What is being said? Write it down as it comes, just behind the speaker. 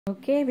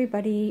Okay,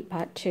 everybody,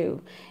 part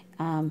 2.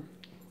 I've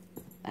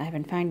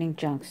been finding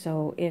junk,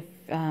 so if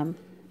you're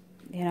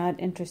not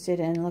interested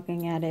in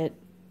looking at it,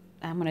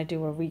 I'm going to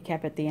do a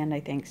recap at the end, I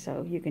think,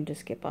 so you can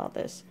just skip all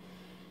this.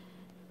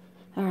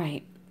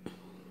 Alright.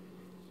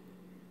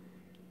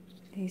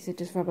 These are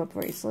just rubber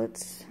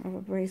bracelets.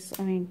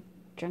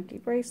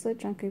 Junky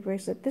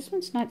bracelet. This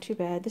one's not too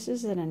bad. This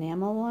is an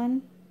enamel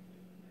one.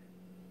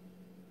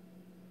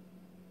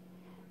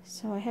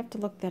 So I have to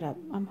look that up.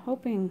 I'm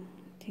hoping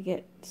to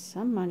get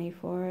some money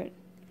for it.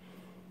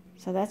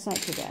 So that's not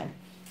too bad.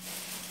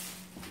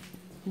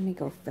 Let me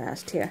go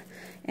fast here.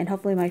 And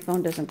hopefully my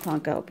phone doesn't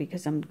clonk out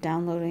because I'm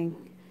downloading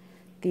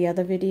the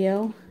other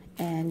video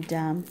and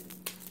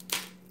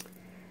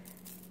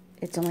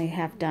it's only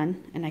half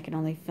done and I can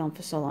only film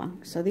for so long.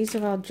 So these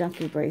are all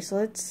junky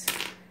bracelets.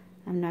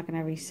 I'm not going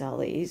to resell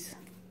these.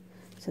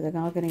 So they're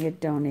all going to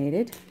get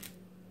donated.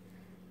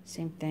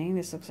 Same thing.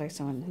 This looks like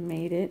someone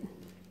made it.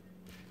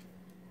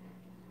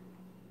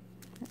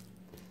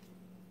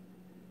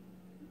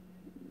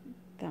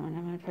 That one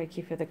I'm going to probably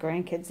keep for the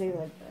grandkids. They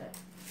like that.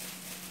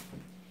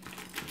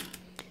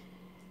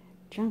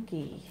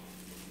 Junky.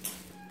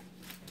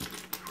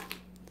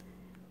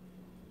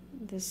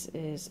 This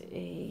is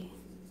a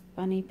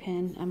bunny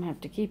pin. I'm going to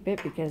have to keep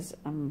it because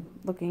I'm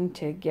looking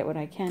to get what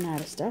I can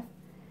out of stuff.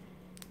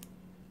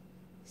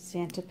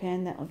 Santa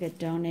pin that will get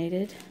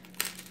donated.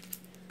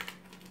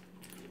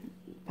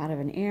 Part of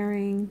an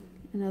earring.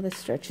 Another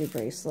stretchy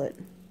bracelet.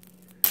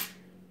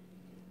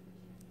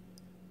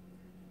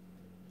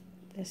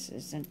 This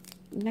is a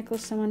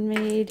necklace someone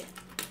made.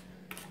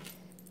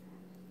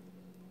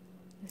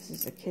 This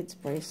is a kid's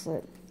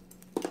bracelet.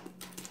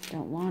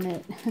 Don't want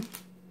it.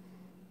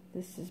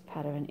 This is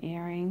part of an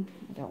earring.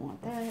 I don't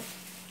want that.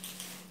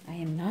 I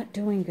am not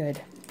doing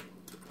good.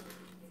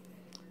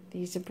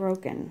 These are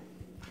broken.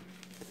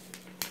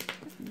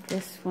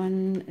 This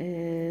one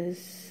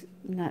is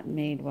not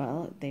made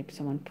well.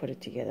 Someone put it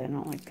together. I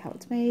don't like how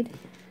it's made.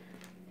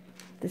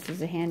 This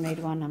is a handmade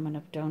one. I'm going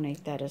to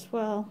donate that as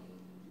well.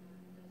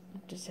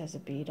 It just has a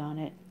bead on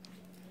it.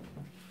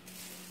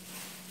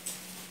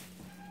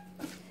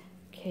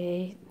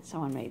 Okay,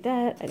 someone made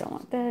that. I don't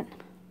want that.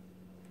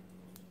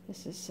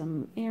 This is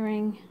some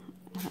earring.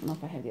 I don't know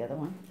if I have the other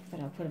one, but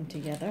I'll put them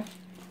together.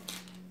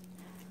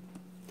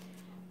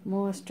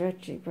 More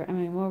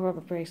more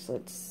rubber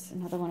bracelets.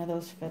 Another one of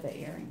those feather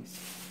earrings.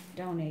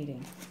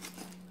 Donating.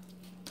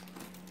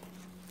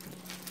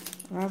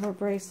 Rubber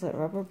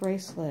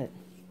bracelet.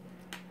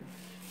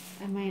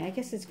 I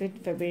guess it's good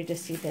for everybody to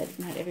see that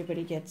not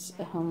everybody gets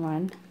a home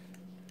run.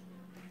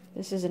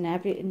 This is a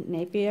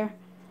Napier.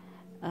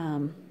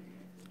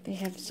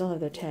 They still have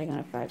their tag on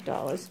it,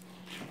 $5.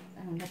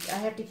 I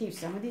have to keep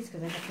some of these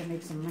because I have to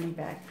make some money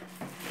back.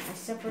 I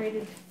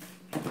separated.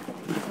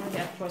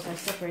 Of course, I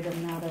separated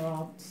them now. They're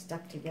all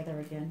stuck together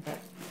again. But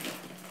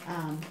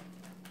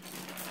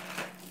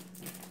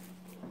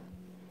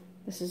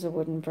this is a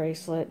wooden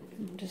bracelet.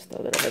 I'll just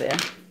throw that over there.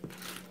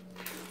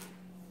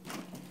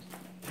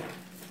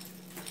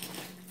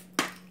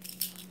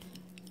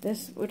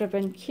 This would have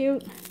been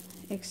cute,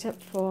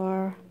 except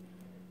for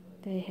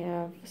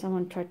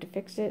someone tried to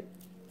fix it,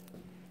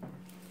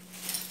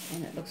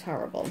 and it looks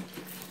horrible.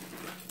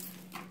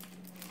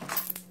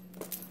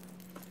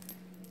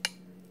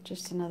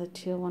 Just another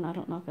teal one. I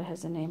don't know if it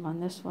has a name on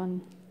this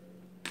one.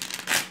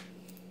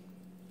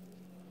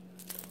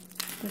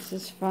 This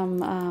is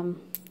from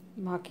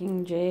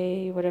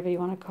Mockingjay, whatever you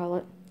want to call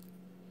it.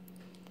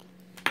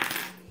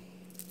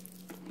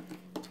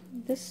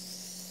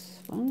 This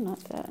one,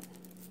 not that.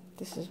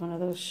 This is one of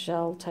those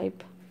shell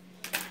type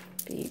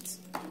beads.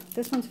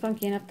 This one's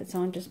funky enough that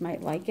someone just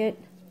might like it.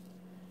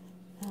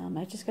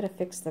 I just got to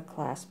fix the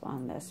clasp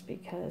on this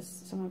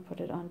because someone put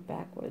it on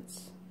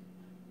backwards.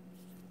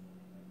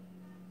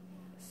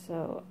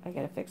 So I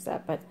got to fix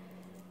that, but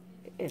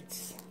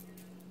it's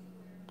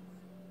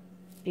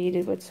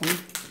beaded with some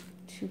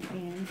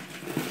toucan.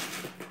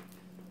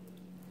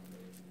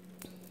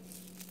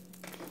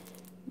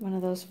 One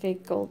of those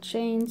fake gold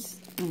chains.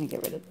 I'm going to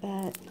get rid of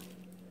that.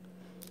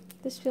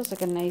 This feels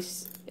like a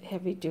nice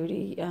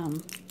heavy-duty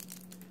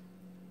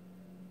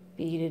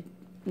beaded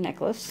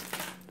necklace.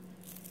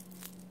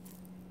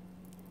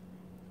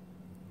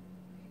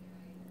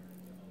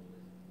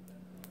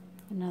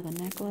 Another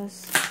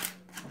necklace.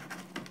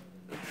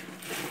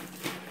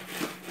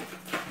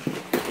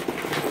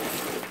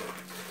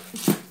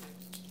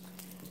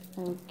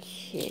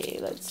 Okay,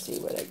 let's see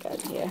what I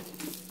got here.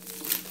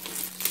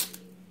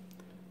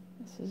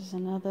 This is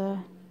another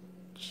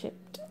chip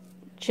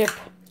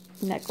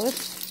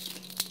necklace.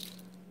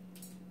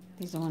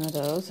 These are one of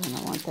those. I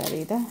don't want that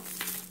either.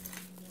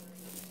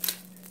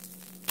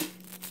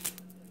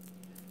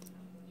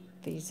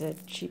 These are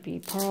cheapy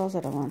pearls. I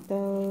don't want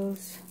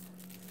those.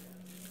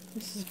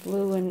 This is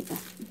blue and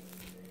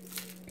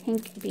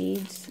pink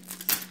beads.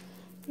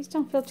 These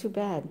don't feel too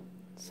bad.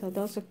 So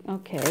those are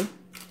okay.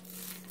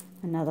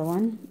 Another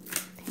one.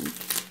 Pink.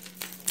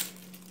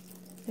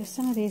 There's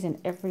some of these in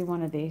every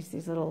one of these.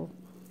 These little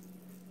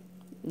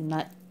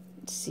nut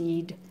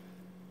seed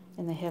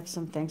And they have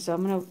some things. So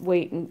I'm going to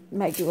wait and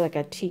might do like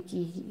a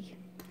tiki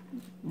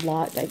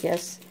lot, I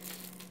guess.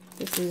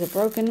 This is a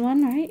broken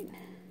one, right?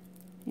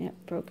 Yep,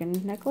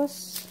 broken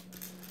necklace.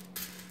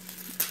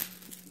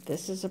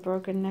 This is a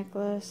broken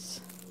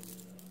necklace.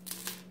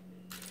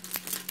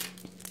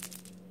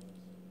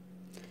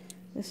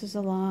 This is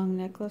a long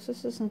necklace.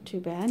 This isn't too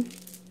bad.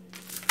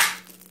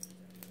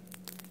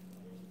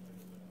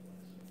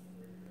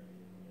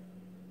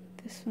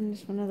 This one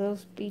is one of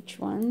those beach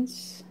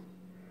ones.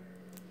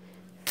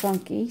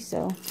 Funky,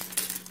 so.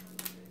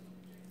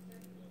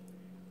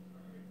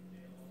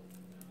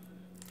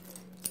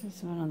 This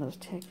is one of those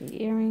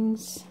tacky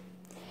earrings.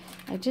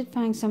 I did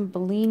find some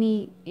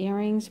Bellini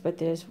earrings, but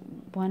there's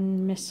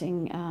one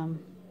missing,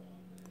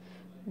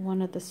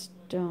 one of the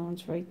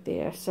stones right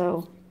there.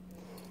 So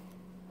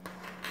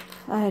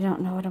I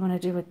don't know what I'm going to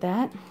do with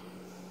that.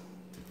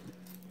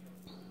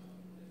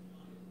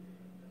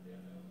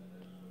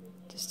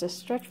 Just a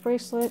stretch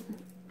bracelet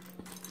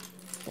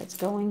that's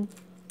going.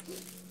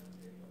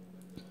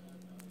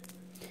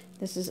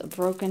 This is a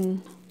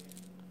broken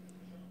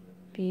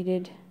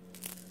beaded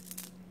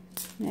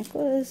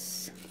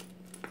necklace.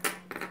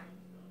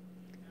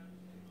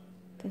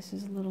 This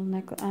is a little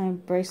necklace,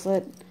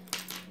 bracelet,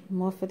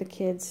 more for the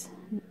kids.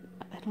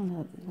 I don't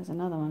know, there's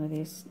another one of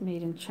these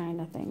made in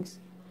China things.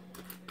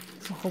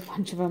 There's a whole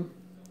bunch of them.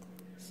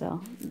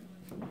 So,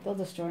 they'll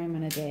destroy them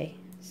in a day.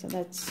 So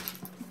that's,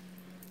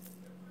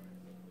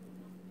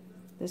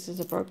 this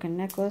is a broken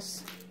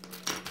necklace.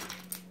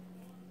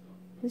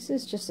 This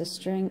is just a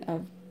string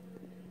of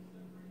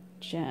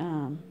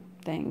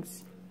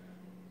things.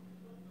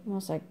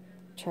 Almost like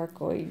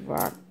charcoal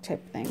rock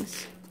type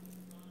things.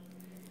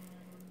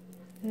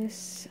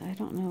 This, I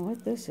don't know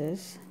what this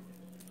is.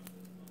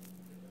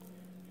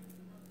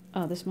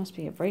 Oh, this must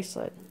be a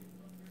bracelet.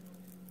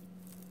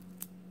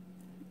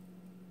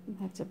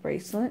 That's a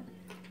bracelet.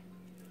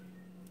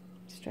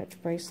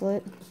 Stretch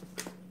bracelet.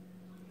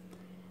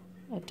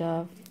 A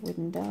dove,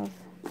 wooden dove.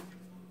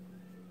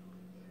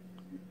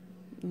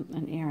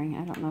 An earring.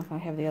 I don't know if I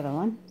have the other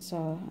one,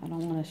 so I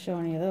don't want to show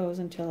any of those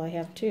until I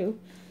have two.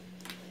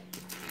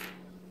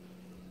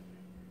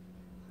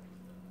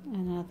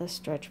 Another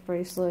stretch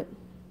bracelet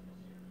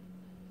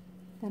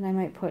that I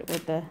might put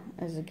with the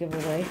as a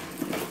giveaway.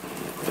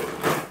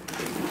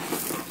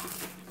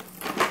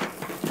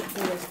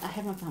 I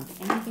haven't found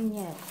anything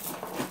yet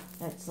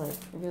that's like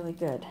really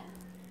good.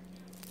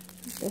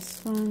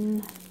 This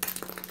one,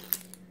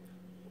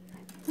 I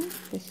think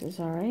this is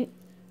all right.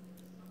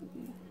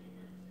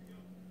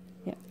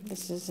 Yep,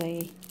 this is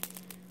a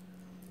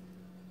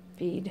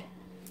bead,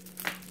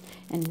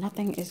 and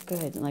nothing is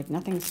good. Like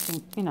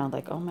nothing's, you know,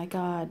 like oh my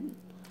god.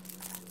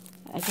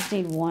 I just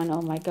need one,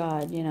 oh my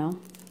god, you know.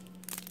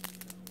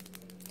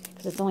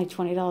 Because it's only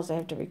 $20 I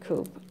have to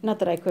recoup. Not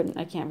that I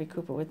can't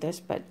recoup it with this,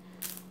 but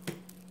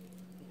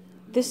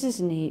this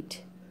is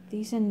neat.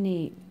 These are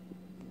neat.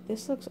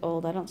 This looks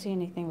old. I don't see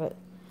anything, but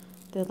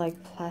they're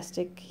like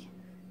plastic.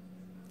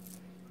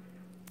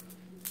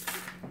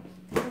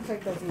 It looks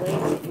like those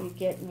legs that you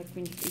get like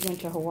when you go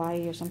to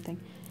Hawaii or something.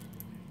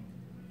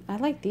 I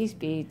like these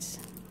beads.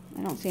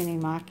 I don't see any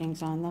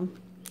markings on them.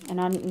 And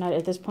I'm not,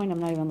 at this point, I'm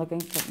not even looking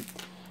for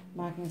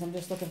markings. I'm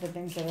just looking for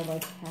things that are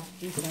like half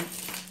decent.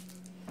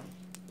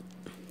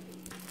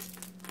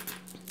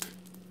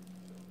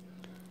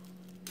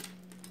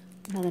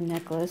 Another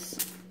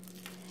necklace.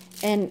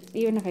 And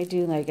even if I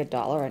do like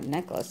 $1 a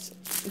necklace,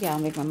 yeah, I'll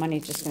make my money.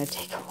 It's just going to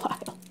take a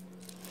while.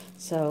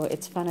 So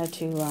it's funner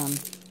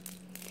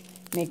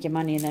to make your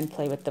money and then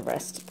play with the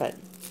rest. But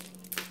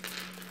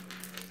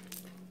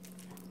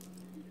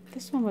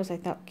this one was, I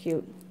thought,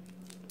 cute.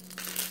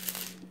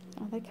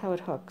 I like how it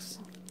hooks.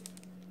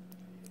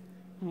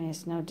 I mean,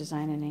 it's no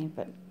design in it,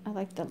 but I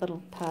like that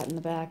little part in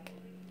the back.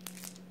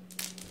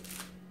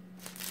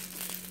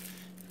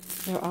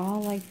 They're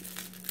all like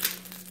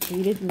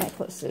beaded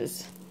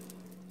necklaces.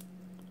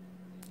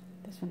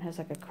 This one has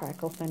like a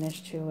crackle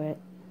finish to it.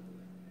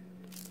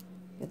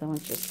 The other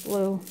one's just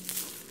blue.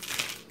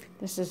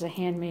 This is a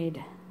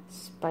handmade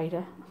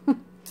spider.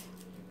 I'm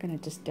gonna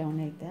just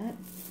donate that.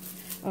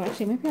 Oh,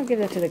 actually, maybe I'll give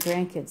that to the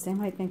grandkids. They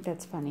might think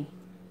that's funny.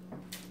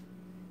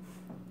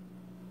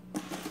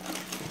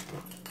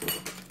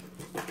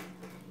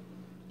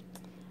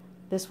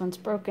 This one's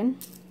broken.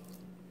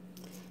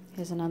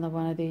 Here's another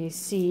one of these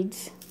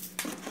seeds.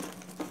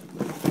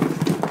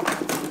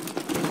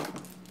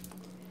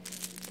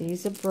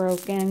 These are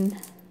broken,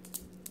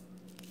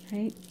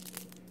 right?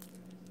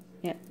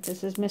 Yep,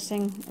 this is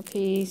missing a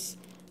piece.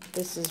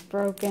 This is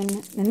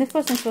broken. And this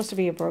wasn't supposed to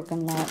be a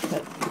broken lot,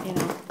 but, you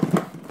know,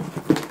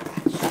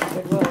 shop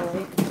goodwill,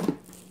 right?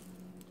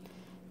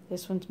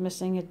 This one's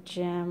missing a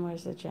gem.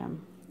 Where's the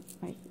gem?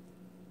 Right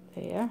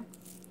there.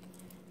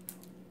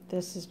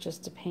 This is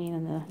just a pain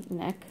in the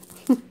neck.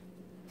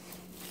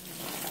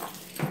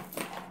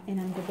 And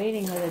I'm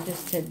debating whether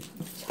just to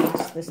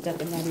toss this stuff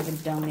and not even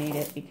donate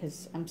it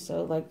because I'm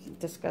so like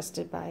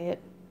disgusted by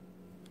it.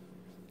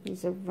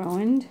 These are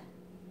ruined.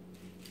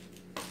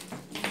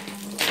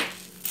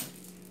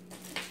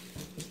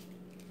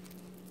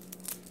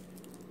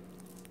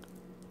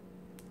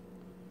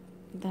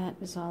 that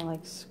is all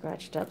like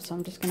scratched up, so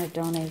I'm just gonna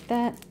donate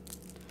that.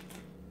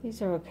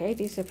 These are okay,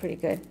 these are pretty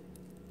good.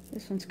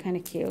 This one's kind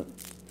of cute.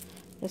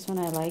 This one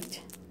I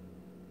liked.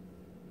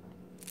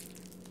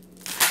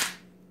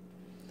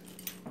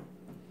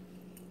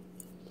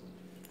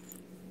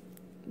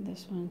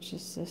 This one's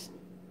just this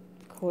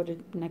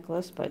corded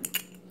necklace, but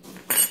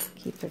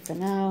keep it for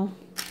now.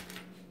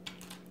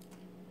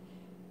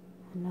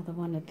 Another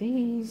one of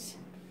these.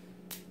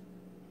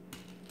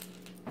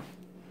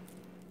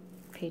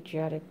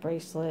 Patriotic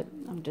bracelet.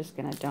 I'm just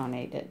gonna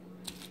donate it.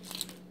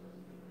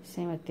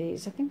 Same with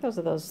these. I think those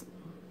are those,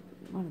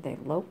 what are they,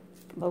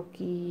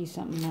 Loki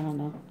something, I don't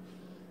know.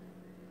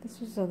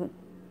 This was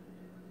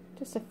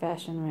just a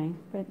fashion ring,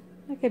 but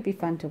that could be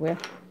fun to wear.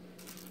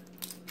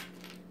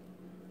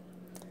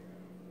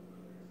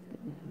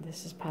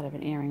 This is part of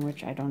an earring,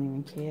 which I don't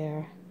even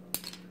care.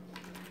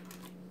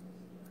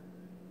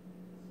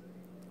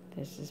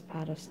 This is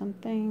part of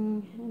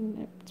something,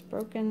 and it's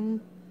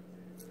broken.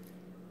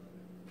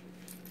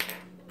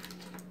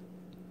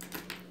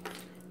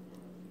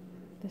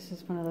 This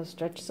is one of those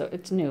stretch, so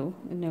it's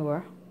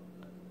newer.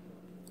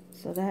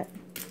 So that,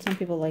 some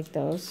people like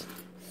those.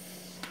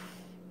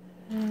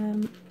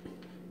 I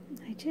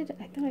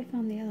thought I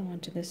found the other one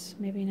to this,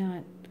 maybe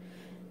not.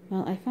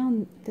 Well, I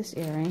found this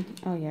earring.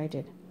 Oh yeah, I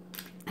did.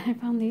 I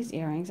found these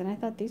earrings, and I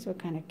thought these were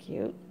kind of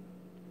cute.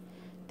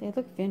 They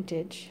look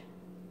vintage.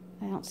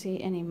 I don't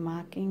see any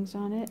markings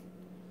on it,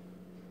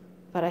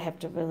 but I have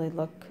to really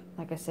look,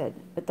 like I said.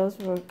 But those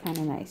were kind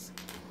of nice.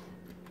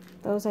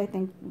 Those I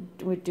think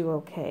would do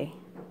okay.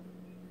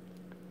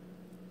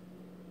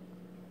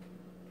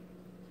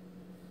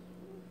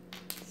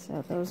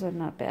 So those are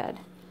not bad.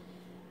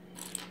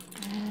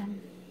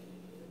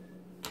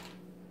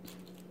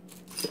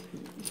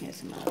 Here's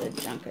some other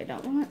junk I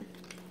don't want.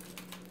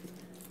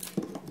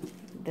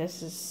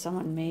 This is,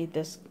 someone made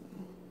this,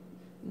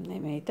 they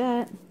made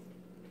that.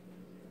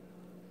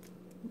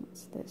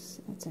 What's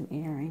this? It's an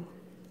earring.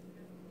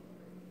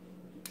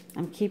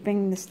 I'm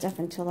keeping this stuff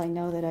until I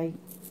know that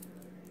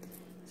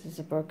this is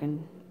a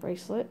broken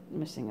bracelet,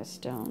 missing a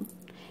stone.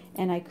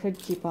 And I could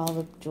keep all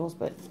the jewels,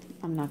 but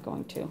I'm not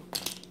going to,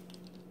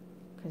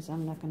 because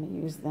I'm not going to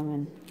use them,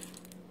 and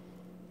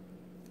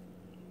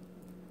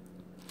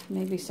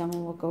maybe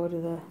someone will go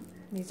to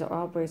these are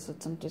all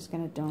bracelets I'm just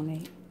going to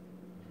donate.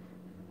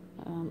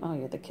 Oh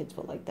yeah, the kids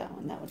will like that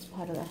one. That was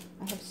part of the,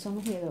 I have so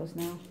many of those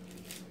now.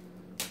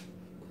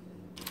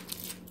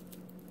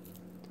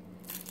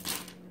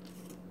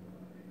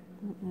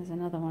 There's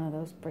another one of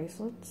those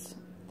bracelets.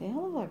 They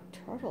all look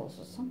like turtles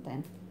or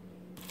something.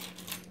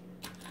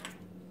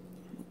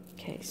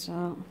 Okay,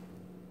 so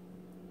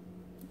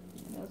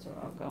those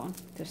are all going.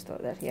 Just throw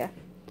that here.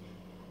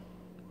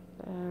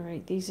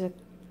 Alright, these are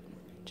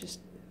just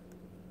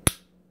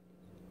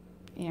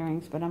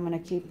earrings, but I'm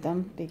going to keep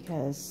them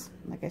because,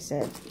 like I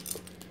said,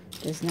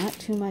 there's not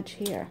too much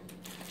here.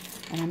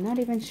 And I'm not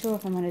even sure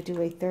if I'm going to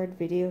do a third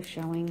video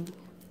showing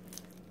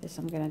this.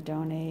 I'm going to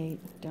donate.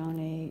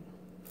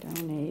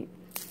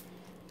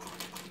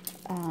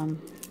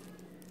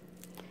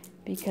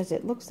 Because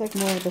it looks like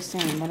more of the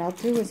same. What I'll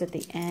do is at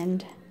the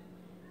end,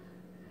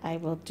 I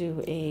will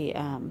do a,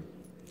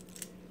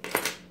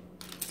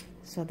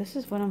 so this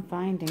is what I'm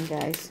finding,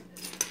 guys.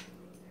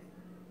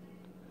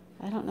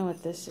 I don't know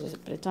what this is,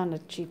 but it's on a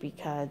cheapy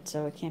card,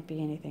 so it can't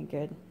be anything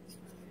good.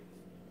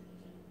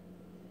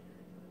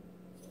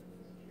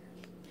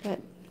 But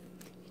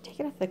you take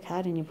it off the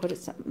card and you put it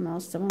something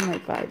else, someone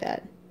might buy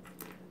that.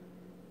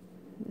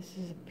 This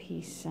is a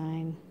peace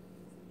sign.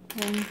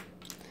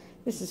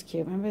 This is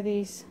cute. Remember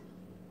these?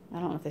 I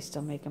don't know if they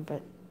still make them,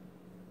 but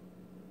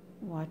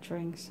watch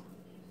rings.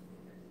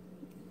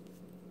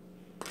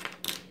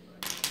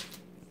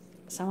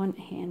 Someone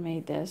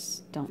handmade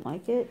this. Don't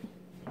like it.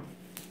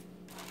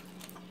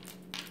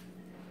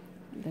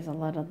 There's a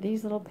lot of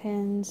these little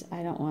pins.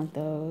 I don't want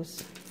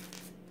those.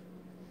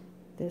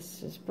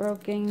 This is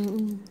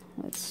broken.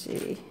 Let's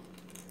see.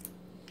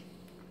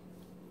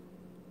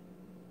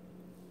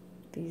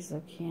 These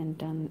look hand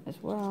done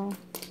as well.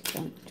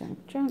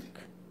 Junk.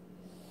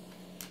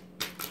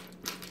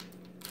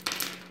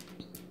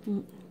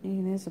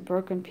 And there's a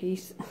broken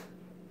piece.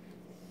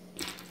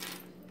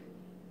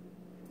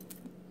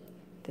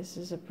 This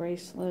is a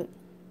bracelet.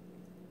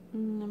 I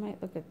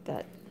might look at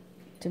that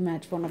to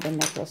match one of the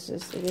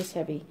necklaces. It is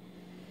heavy.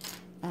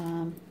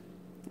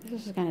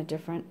 This is kind of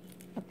different.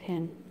 A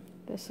pin.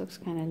 This looks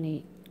kind of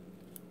neat.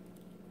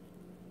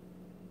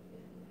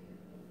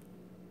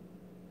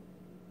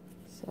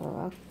 So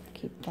I'll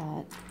keep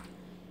that.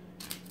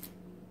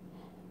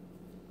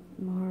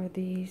 More of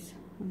these.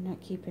 I'm not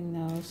keeping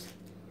those.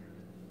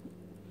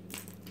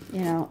 You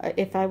know,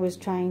 if I was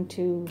trying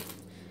to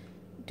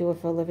do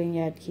it for a living,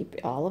 yeah, I'd keep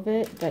all of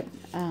it, but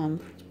I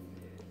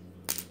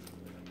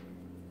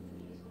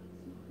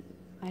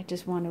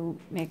just want to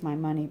make my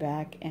money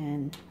back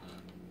and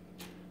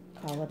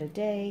call it a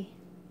day.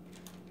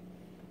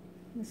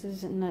 This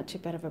is not too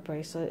bad of a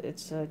bracelet.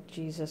 It's a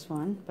Jesus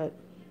one, but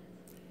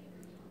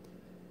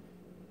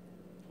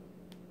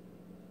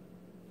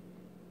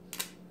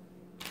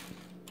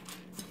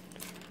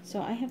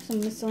So I have some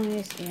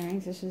miscellaneous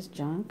earrings. This is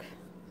junk.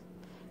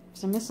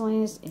 Some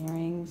miscellaneous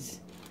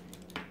earrings,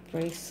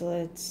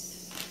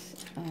 bracelets.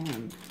 I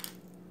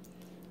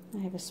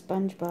have a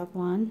SpongeBob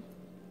one.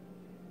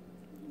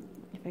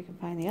 If I can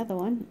find the other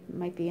one, it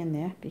might be in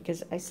there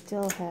because I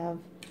still have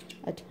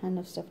a ton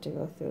of stuff to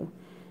go through.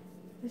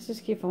 This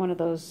is cute for one of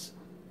those,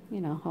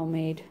 you know,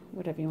 homemade,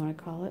 whatever you want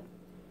to call it.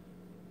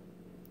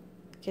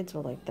 Kids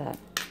will like that.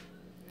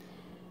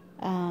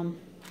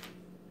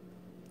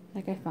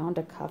 Like I found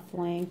a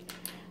cufflink.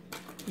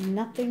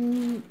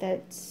 Nothing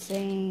that's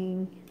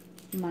saying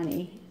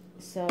money.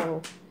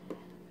 So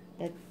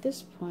at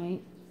this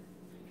point,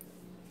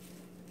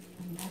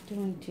 I'm not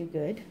doing too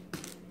good.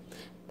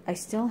 I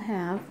still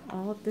have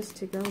all of this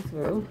to go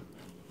through.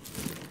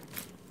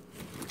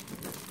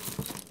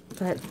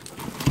 But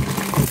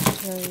I'll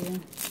show you.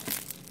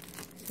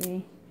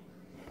 See?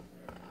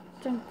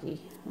 Junky.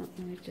 Oh,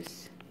 let me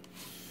just...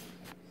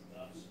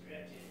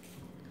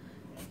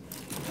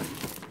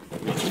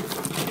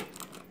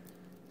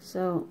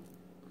 So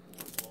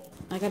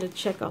I gotta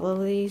check all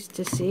of these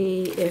to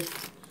see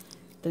if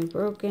they're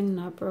broken,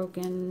 not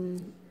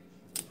broken,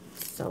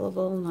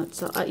 sellable, not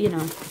sell. You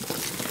know,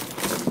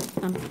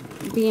 I'm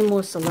being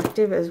more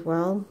selective as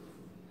well.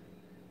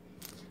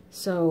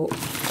 So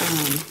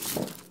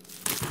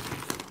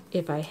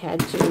if I had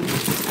to,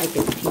 I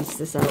could piece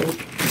this out.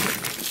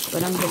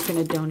 But I'm just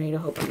gonna donate a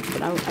whole bunch.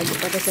 But like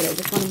I said, I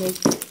just want to make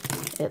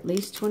at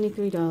least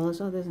 $23.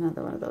 Oh, there's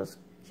another one of those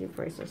cute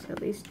bracelets.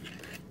 At least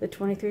the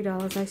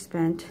 $23 I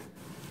spent,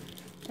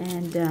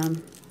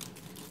 and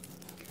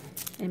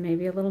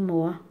maybe a little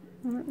more.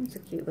 Oh, that one's a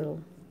cute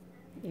little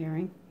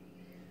earring.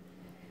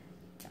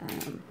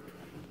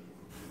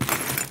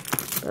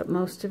 But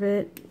most of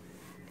it,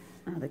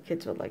 oh, the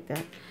kids would like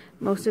that.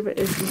 Most of it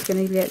is just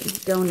going to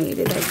get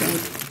donated, I think.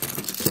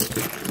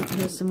 Oh,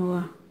 here's some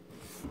more.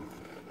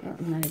 Oh,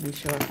 I'm not even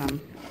sure if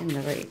I'm in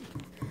the right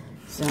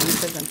zone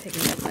because I'm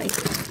picking up my...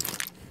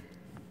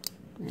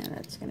 Yeah,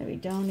 that's going to be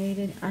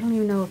donated. I don't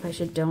even know if I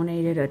should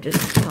donate it or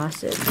just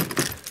toss it.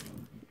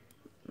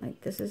 Like,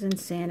 this is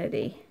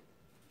insanity.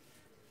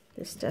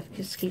 This stuff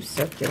just keeps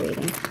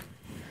circulating.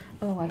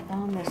 Oh, I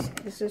found this.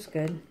 This is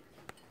good.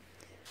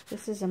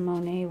 This is a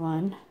Monet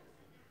one.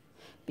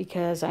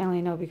 Because I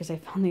only know because I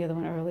found the other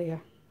one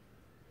earlier.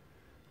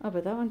 Oh,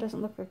 but that one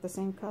doesn't look like the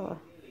same color.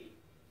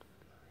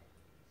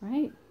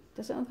 Right?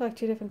 Doesn't it look like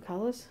two different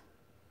colors?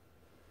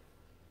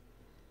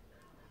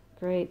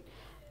 Great.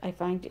 I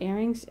find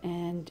earrings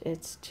and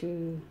it's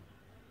two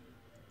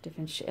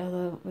different shades.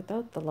 Although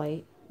without the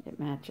light, it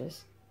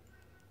matches.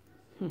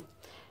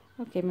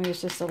 Okay, maybe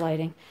it's just the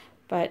lighting.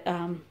 But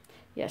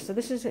yeah, so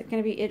this is going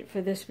to be it for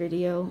this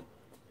video.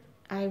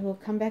 I will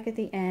come back at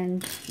the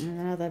end.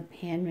 Another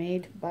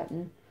handmade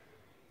button.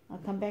 I'll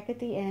come back at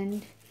the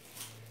end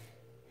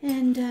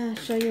and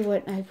show you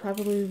what I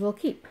probably will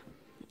keep.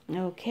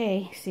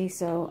 Okay, see,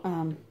 so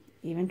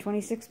even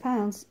 26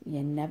 pounds,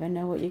 you never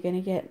know what you're going to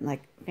get.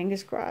 Like,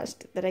 fingers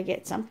crossed that I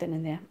get something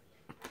in there.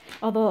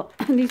 Although,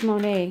 these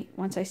Monet,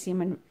 once I see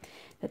them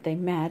that they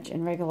match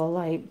in regular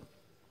light,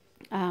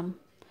 will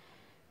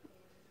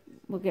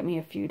get me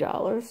a few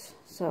dollars.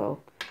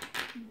 So,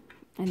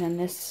 and then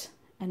this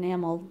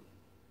enamel,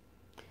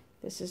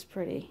 this is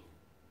pretty.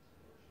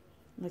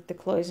 Like the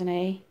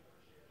cloisonne.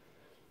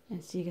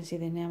 And so you can see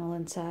the enamel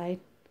inside.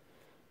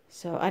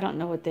 So, I don't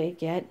know what they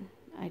get.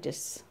 I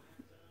just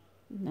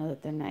know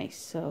that they're nice.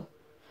 So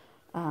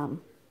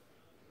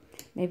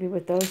maybe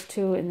with those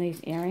two and these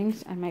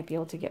earrings I might be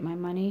able to get my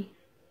money,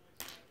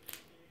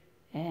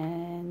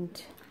 and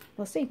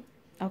we'll see.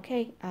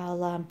 Okay,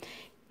 I'll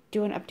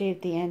do an update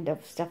at the end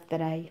of stuff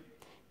that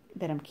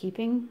I'm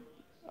keeping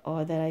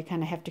or that I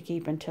kind of have to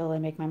keep until I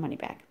make my money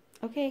back.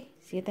 Okay,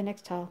 see you at the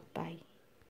next haul. Bye.